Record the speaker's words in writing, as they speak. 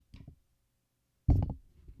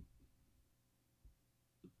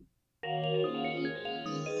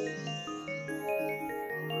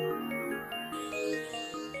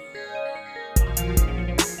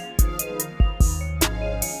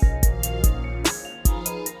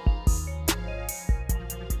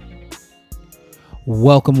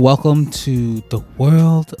Welcome to the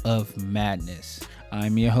world of madness.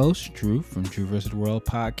 I'm your host, Drew from Drew vs. the World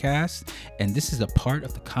podcast, and this is a part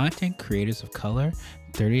of the Content Creators of Color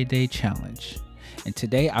 30-Day Challenge. And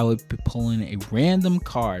today I will be pulling a random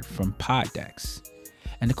card from Poddex.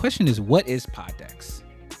 And the question is, what is Poddex?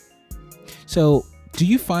 So, do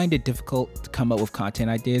you find it difficult to come up with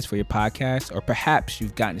content ideas for your podcast? Or perhaps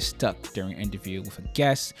you've gotten stuck during an interview with a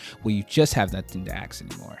guest where you just have nothing to ask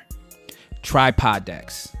anymore? Try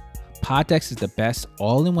Poddex. Poddex is the best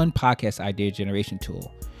all-in-one podcast idea generation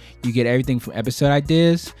tool. You get everything from episode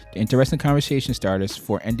ideas to interesting conversation starters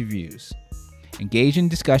for interviews, engaging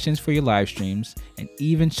discussions for your live streams, and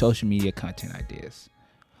even social media content ideas.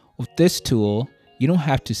 With this tool, you don't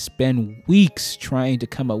have to spend weeks trying to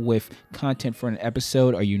come up with content for an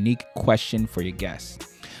episode or unique question for your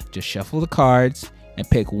guests. Just shuffle the cards and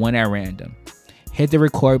pick one at random. Hit the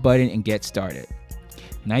record button and get started.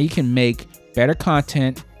 Now you can make better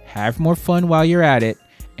content, have more fun while you're at it,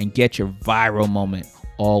 and get your viral moment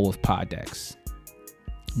all with Poddex.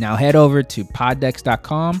 Now head over to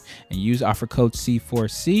poddex.com and use offer code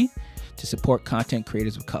C4C to support content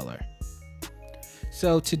creators of color.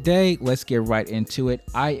 So today, let's get right into it.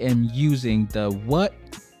 I am using the What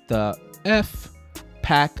the F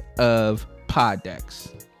pack of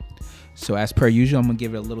Poddex. So as per usual, I'm going to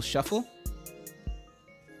give it a little shuffle.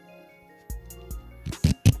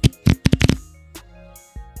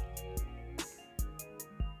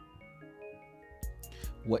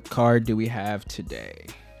 What card do we have today?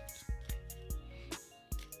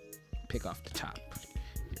 Pick off the top.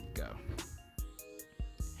 Here we go.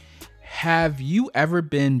 Have you ever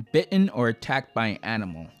been bitten or attacked by an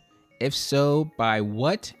animal? If so, by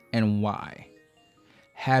what and why?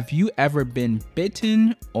 Have you ever been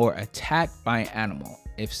bitten or attacked by an animal?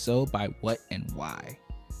 If so, by what and why?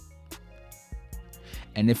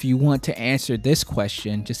 And if you want to answer this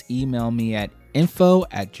question, just email me at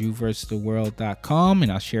info@drewversustheworld.com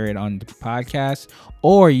and I'll share it on the podcast.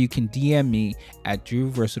 Or you can DM me at Drew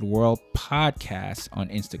vs. the World podcast on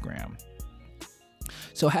Instagram.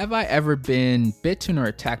 So have I ever been bitten or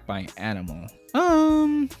attacked by an animal?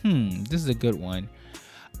 This is a good one.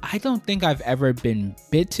 I don't think I've ever been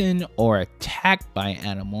bitten or attacked by an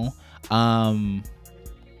animal. I'm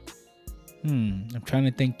trying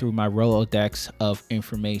to think through my Rolodex of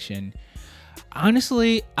information.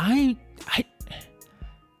 Honestly, I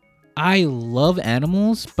love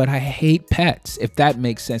animals, but I hate pets, if that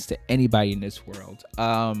makes sense to anybody in this world.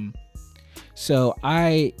 So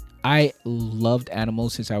I loved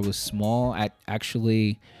animals since I was small.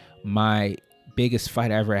 My biggest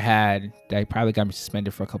fight I ever had that probably got me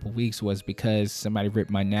suspended for a couple weeks was because somebody ripped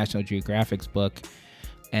my National Geographic's book,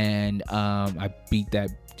 and I beat that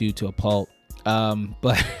dude to a pulp.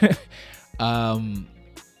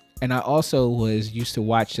 And I also was used to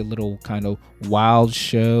watch the little kind of wild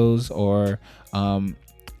shows or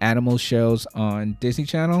animal shows on Disney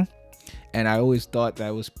Channel. And I always thought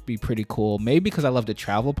that would be pretty cool. Maybe because I love the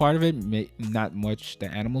travel part of it, not much the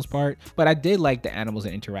animals part. But I did like the animals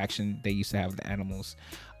and interaction they used to have with the animals.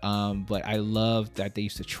 But I loved that they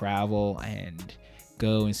used to travel and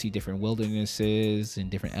go and see different wildernesses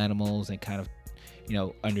and different animals and kind of,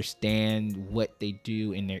 understand what they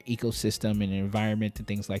do in their ecosystem and environment and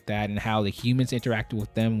things like that, and how the humans interacted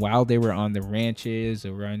with them while they were on the ranches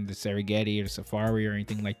or on the Serengeti or the safari or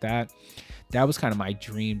anything like that. That was kind of my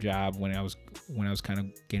dream job when I was kind of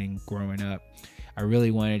growing up. I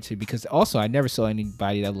really wanted to, because also I never saw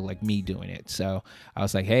anybody that looked like me doing it. So I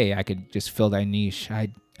was like, hey, I could just fill that niche. I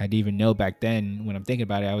didn't even know back then. When I'm thinking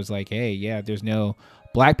about it, I was like, hey, yeah, there's no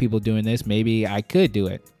black people doing this. Maybe I could do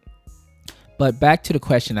it. But back to the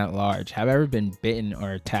question at large, have I ever been bitten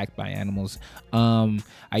or attacked by animals? I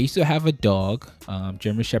used to have a dog,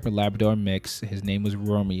 German Shepherd Labrador mix. His name was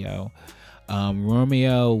Romeo.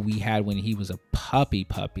 Romeo we had when he was a puppy.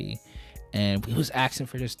 And we was asking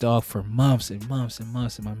for this dog for months and months and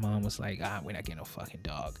months. And my mom was like, we're not getting no fucking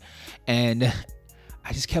dog. And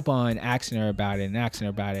I just kept on asking her about it.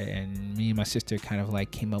 And me and my sister kind of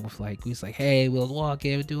like came up with we was like, hey, we'll walk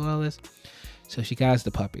it, we'll do all this. So she got us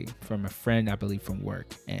the puppy from a friend, I believe, from work.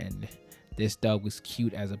 And this dog was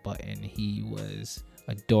cute as a button. He was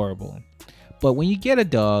adorable. But when you get a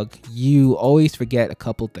dog, you always forget a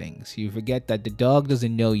couple things. You forget that the dog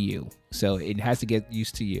doesn't know you, so it has to get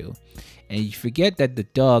used to you. And you forget that the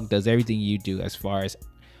dog does everything you do as far as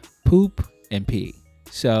poop and pee.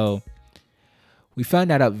 So we found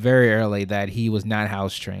that out very early that he was not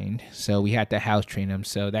house trained. So we had to house train him.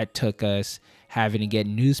 So that took us having to get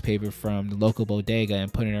newspaper from the local bodega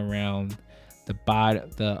and putting it around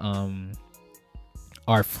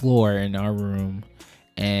our floor in our room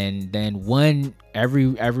And then one every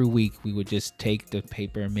week we would just take the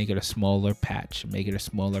paper and make it a smaller patch, make it a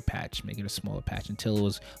smaller patch, make it a smaller patch until it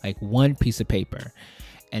was like one piece of paper.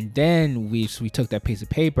 And then we took that piece of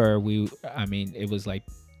paper, it was like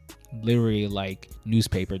literally like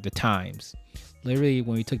newspaper, the Times. Literally,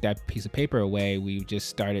 when we took that piece of paper away, we just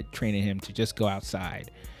started training him to just go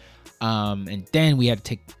outside. And then we had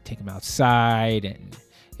to take him outside and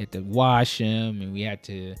had to wash him, and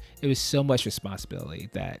it was so much responsibility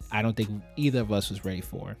that I don't think either of us was ready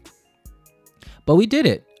for. But we did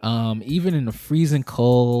it. Even in the freezing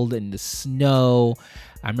cold and the snow.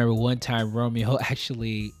 I remember one time Romeo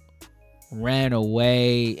actually ran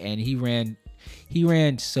away, and he ran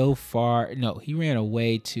so far. No, he ran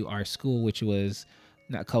away to our school, which was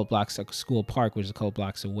not a couple blocks, like school park, which was a couple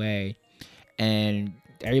blocks away. And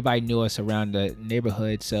everybody knew us around the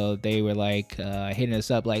neighborhood, so they were like hitting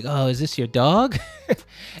us up like, "Oh, is this your dog?"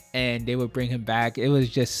 And they would bring him back. It was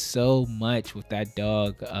just so much with that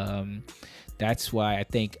dog. That's why I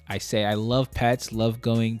think I say I love pets, love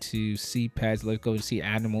going to see pets, love going to see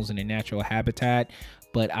animals in their natural habitat,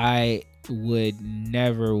 but I would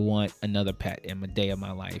never want another pet in a day of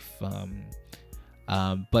my life.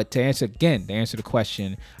 But to answer the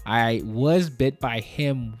question, I was bit by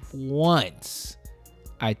him once,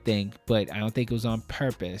 I think, but I don't think it was on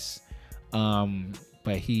purpose.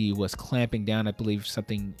 But he was clamping down, I believe,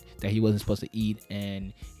 something that he wasn't supposed to eat,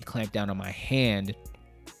 and he clamped down on my hand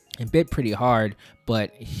and bit pretty hard.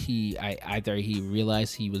 But either he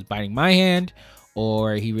realized he was biting my hand,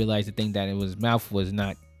 or he realized the thing that in his mouth was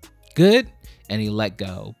not good, and he let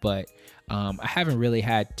go. But I haven't really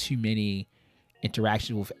had too many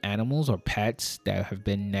interactions with animals or pets that have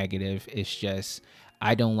been negative. It's just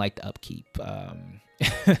I don't like the upkeep,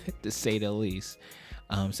 to say the least.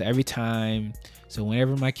 So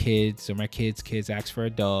whenever my kids or my kids ask for a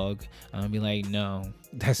dog, I'll be like, no,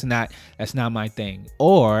 that's not my thing.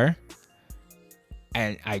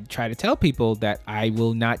 And I try to tell people that I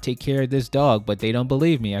will not take care of this dog, but they don't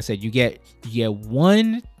believe me. I said, you get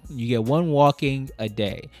one walking a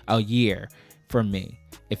year from me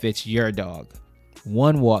if it's your dog.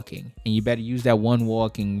 One walking, and you better use that one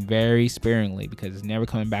walking very sparingly, because it's never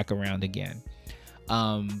coming back around again.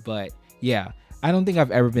 But yeah, I don't think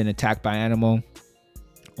I've ever been attacked by an animal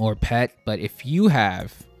or pet, but if you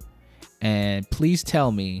have, and please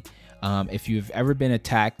tell me if you've ever been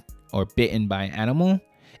attacked or bitten by an animal.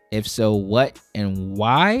 If so, what and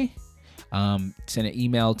why? Send an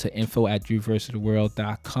email to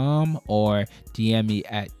info@drewversustheworld.com or DM me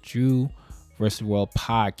at Drew versus the World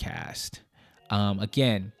podcast.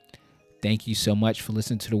 Again, thank you so much for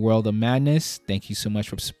listening to the World of Madness. Thank you so much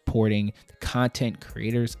for supporting the content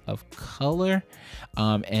creators of color.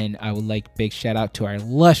 And I would like big shout out to our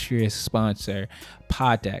illustrious sponsor,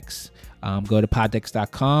 Poddex. Go to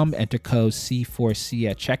poddex.com, enter code C4C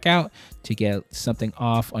at checkout to get something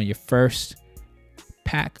off on your first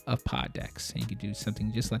pack of Poddex. And you can do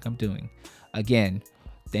something just like I'm doing. Again,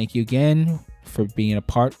 thank you again for being a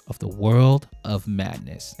part of the World of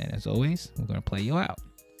Madness. And as always, we're going to play you out.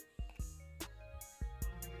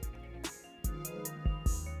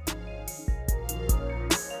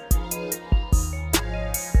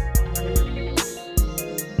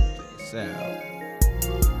 So